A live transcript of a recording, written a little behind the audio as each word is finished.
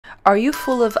Are you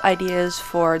full of ideas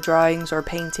for drawings or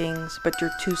paintings, but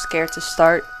you're too scared to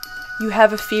start? You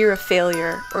have a fear of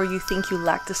failure, or you think you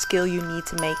lack the skill you need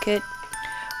to make it?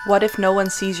 What if no one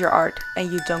sees your art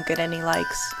and you don't get any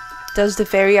likes? Does the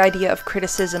very idea of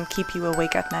criticism keep you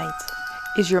awake at night?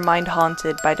 Is your mind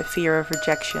haunted by the fear of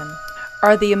rejection?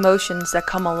 Are the emotions that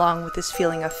come along with this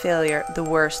feeling of failure the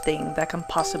worst thing that can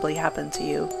possibly happen to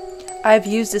you? I've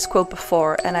used this quote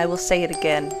before, and I will say it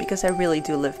again because I really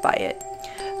do live by it.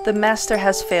 The master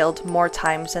has failed more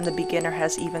times than the beginner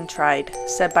has even tried,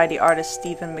 said by the artist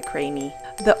Stephen McCraney.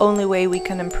 The only way we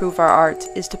can improve our art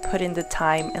is to put in the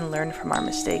time and learn from our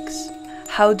mistakes.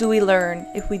 How do we learn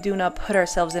if we do not put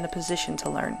ourselves in a position to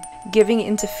learn? Giving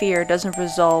into fear doesn't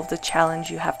resolve the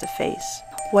challenge you have to face.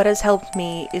 What has helped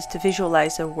me is to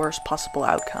visualize the worst possible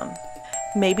outcome.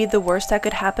 Maybe the worst that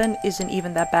could happen isn't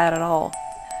even that bad at all.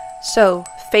 So,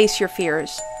 face your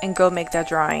fears and go make that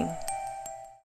drawing.